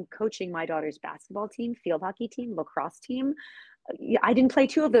that I'm coaching my daughter's basketball team, field hockey team, lacrosse team, I didn't play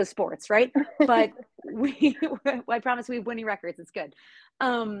 2 of those sports, right? But I promise we have winning records. It's good.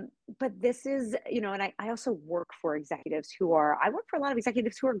 But this is, and I also work for executives I work for a lot of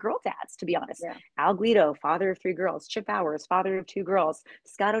executives who are girl dads, to be honest. Yeah. Al Guido, father of 3 girls. Chip Bowers, father of 2 girls.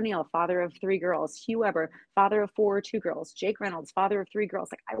 Scott O'Neill, father of 3 girls. Hugh Weber, father of 4 or 2 girls. Jake Reynolds, father of 3 girls.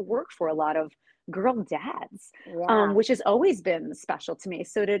 Like, I work for a lot of girl dads, which has always been special to me.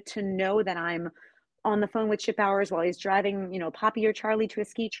 So to know that I'm on the phone with Chip Bowers while he's driving, Poppy or Charlie to a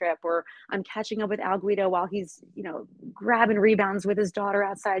ski trip, or I'm catching up with Al Guido while he's, grabbing rebounds with his daughter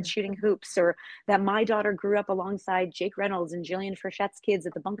outside shooting hoops, or that my daughter grew up alongside Jake Reynolds and Jillian Frichette's kids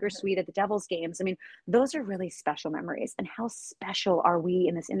at the Bunker Suite at the Devils games. I mean, those are really special memories. And how special are we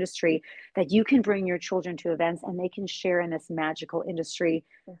in this industry that you can bring your children to events and they can share in this magical industry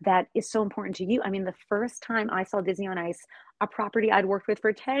that is so important to you. I mean, the first time I saw Disney on Ice, a property I'd worked with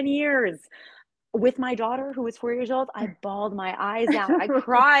for 10 years, with my daughter who was 4 years old, I bawled my eyes out. I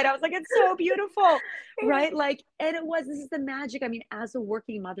cried. I was like, it's so beautiful, right? Like, and this is the magic. I mean, as a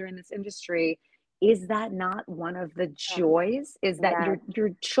working mother in this industry, is that not one of the joys? Is that Yeah. your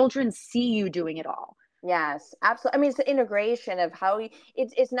children see you doing it all? Yes, absolutely. I mean, it's the integration of how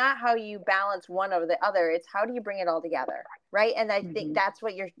it's not how you balance one over the other. It's how do you bring it all together, right? And I think that's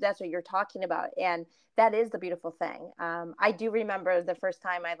what you're talking about, and that is the beautiful thing. I do remember the first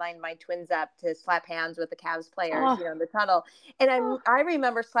time I lined my twins up to slap hands with the Cavs players, in the tunnel, and I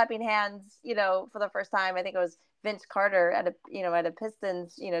remember slapping hands, for the first time. I think it was Vince Carter at a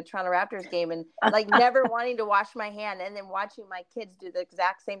Pistons, Toronto Raptors game, and like never wanting to wash my hand, and then watching my kids do the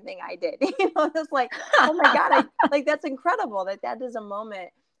exact same thing I did. It's like, oh my God, that's incredible. That is a moment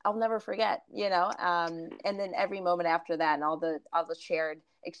I'll never forget, and then every moment after that, and all the shared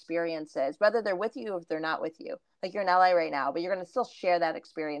experiences, whether they're with you or if they're not with you, like you're in LA right now, but you're going to still share that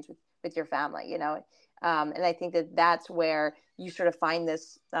experience with your family, and I think that's where you sort of find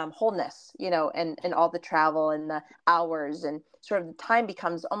this wholeness, and all the travel and the hours, and sort of the time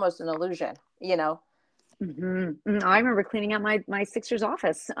becomes almost an illusion, I remember cleaning out my sister's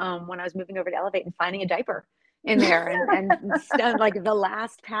office when I was moving over to Elevate and finding a diaper in there, and like the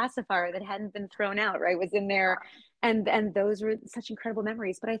last pacifier that hadn't been thrown out, right, was in there, and those were such incredible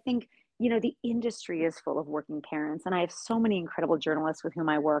memories. But I think the industry is full of working parents, and I have so many incredible journalists with whom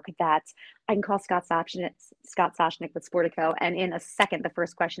I work that I can call Scott Soshnick with Sportico, and in a second, the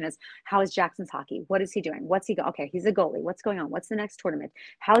first question is, how is Jackson's hockey? What is he doing? What's he okay, he's a goalie. What's going on? What's the next tournament?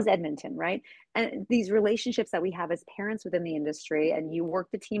 How's Edmonton, right? And these relationships that we have as parents within the industry, and you work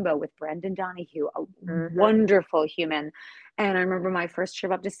the teambo with Brendan Donahue, a wonderful human. And I remember my first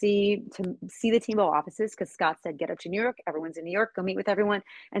trip up to see the teambo offices, because Scott said, get up to New York. Everyone's in New York. Go meet with everyone.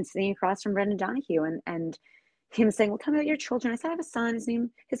 And sitting across from Brendan Donahue, and him saying, well, tell me about your children. I said, I have a son. His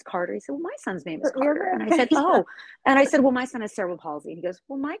name is Carter. He said, well, my son's name is Carter. And I said, oh. And I said, well, my son has cerebral palsy. He goes,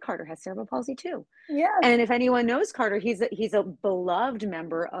 well, my Carter has cerebral palsy too. Yeah. And if anyone knows Carter, he's a beloved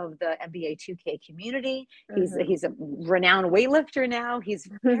member of the NBA 2K community. He's a renowned weightlifter now. He's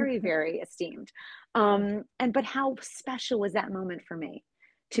very, very esteemed. But how special was that moment for me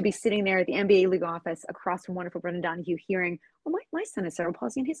to be sitting there at the NBA league office across from wonderful Brendan Donahue, hearing, well, my son has cerebral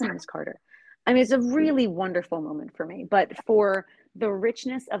palsy and his name is Carter. I mean, it's a really wonderful moment for me, but for the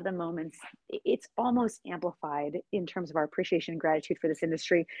richness of the moments, it's almost amplified in terms of our appreciation and gratitude for this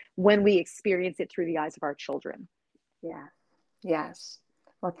industry when we experience it through the eyes of our children. Yeah. Yes.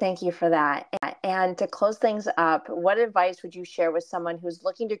 Well, thank you for that. And to close things up, what advice would you share with someone who's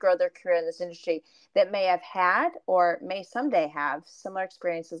looking to grow their career in this industry that may have had or may someday have similar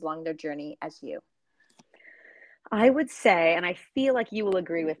experiences along their journey as you? I would say, and I feel like you will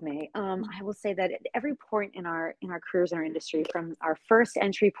agree with me, I will say that at every point in our careers in our industry, from our first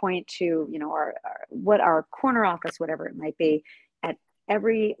entry point to our corner office, whatever it might be, at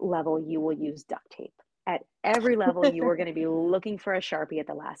every level you will use duct tape. At every level, you are going to be looking for a Sharpie at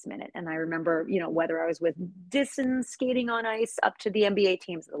the last minute. And I remember, whether I was with Disson skating on ice up to the NBA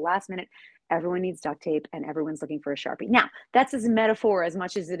teams at the last minute, everyone needs duct tape and everyone's looking for a Sharpie. Now, that's as metaphor as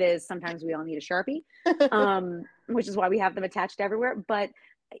much as it is sometimes we all need a Sharpie, which is why we have them attached everywhere. But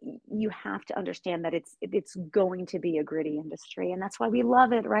you have to understand that it's going to be a gritty industry, and that's why we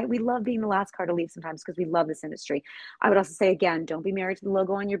love it, right? We love being the last car to leave sometimes because we love this industry. I would also say, again, don't be married to the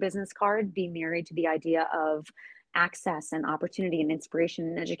logo on your business card. Be married to the idea of access and opportunity and inspiration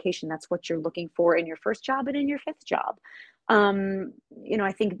and education. That's what you're looking for in your first job and in your fifth job.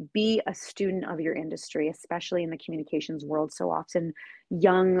 I think be a student of your industry, especially in the communications world. So often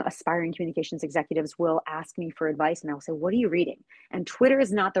young aspiring communications executives will ask me for advice, and I will say, what are you reading? And Twitter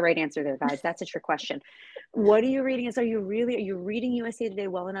is not the right answer there, guys. That's a trick question. What are you reading? Are you reading USA Today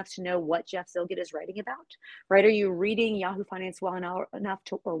well enough to know what Jeff Zillgett is writing about, right? Are you reading Yahoo Finance well enough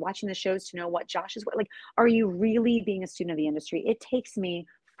or watching the shows to know what Josh is, like, are you really being a student of the industry? It takes me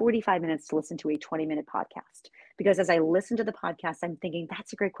 45 minutes to listen to a 20-minute podcast, because as I listen to the podcast, I'm thinking,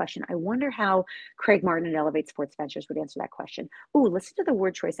 that's a great question. I wonder how Craig Martin at Elevate Sports Ventures would answer that question. Ooh, listen to the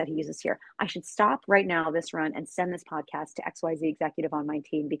word choice that he uses here. I should stop right now this run and send this podcast to XYZ executive on my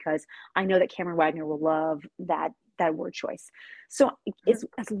team, because I know that Cameron Wagner will love that word choice. So it's,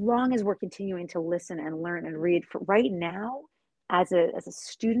 as long as we're continuing to listen and learn and read, for right now, as a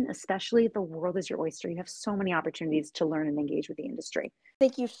student, especially, the world is your oyster. You have so many opportunities to learn and engage with the industry.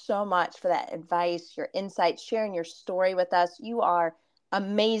 Thank you so much for that advice, your insights, sharing your story with us. You are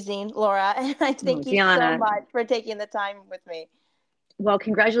amazing, Laura. And I thank you so much for taking the time with me. Well,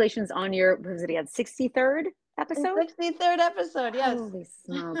 congratulations on your, what was it again, 63rd episode? 63rd episode, yes. Holy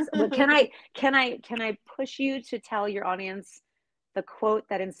smokes. Well, can I push you to tell your audience the quote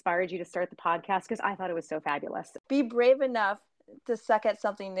that inspired you to start the podcast because I thought it was so fabulous. Be brave enough to suck at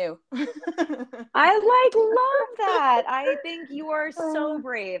something new. I love that. I think you are so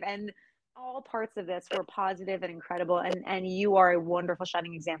brave, and all parts of this were positive and incredible. And you are a wonderful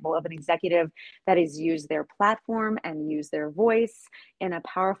shining example of an executive that has used their platform and used their voice in a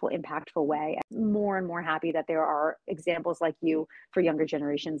powerful, impactful way. More and more happy that there are examples like you for younger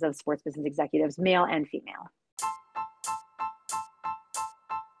generations of sports business executives, male and female.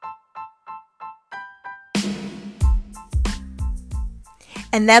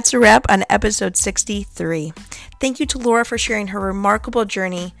 And that's a wrap on episode 63. Thank you to Lara for sharing her remarkable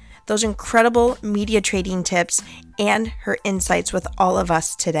journey, those incredible media trading tips, and her insights with all of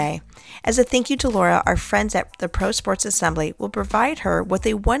us today. As a thank you to Lara, our friends at the Pro Sports Assembly will provide her with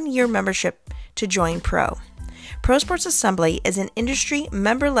a 1-year membership to join Pro. Pro Sports Assembly is an industry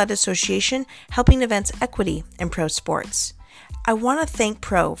member-led association helping advance equity in pro sports. I want to thank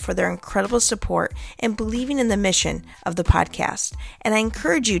Pro for their incredible support and believing in the mission of the podcast, and I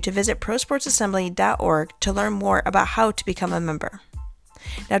encourage you to visit prosportsassembly.org to learn more about how to become a member.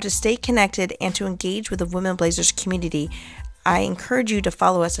 Now, to stay connected and to engage with the Women Blazers community, I encourage you to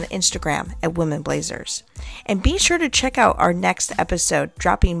follow us on Instagram at Women Blazers. And be sure to check out our next episode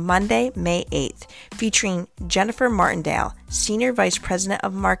dropping Monday, May 8th, featuring Jennifer Martindale, Senior Vice President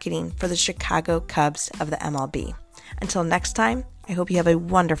of Marketing for the Chicago Cubs of the MLB. Until next time, I hope you have a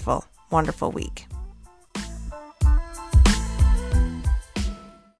wonderful, wonderful week.